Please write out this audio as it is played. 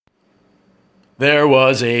There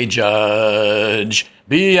was a judge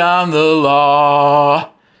beyond the law.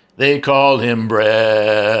 They called him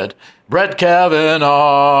Brett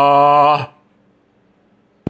Kavanaugh.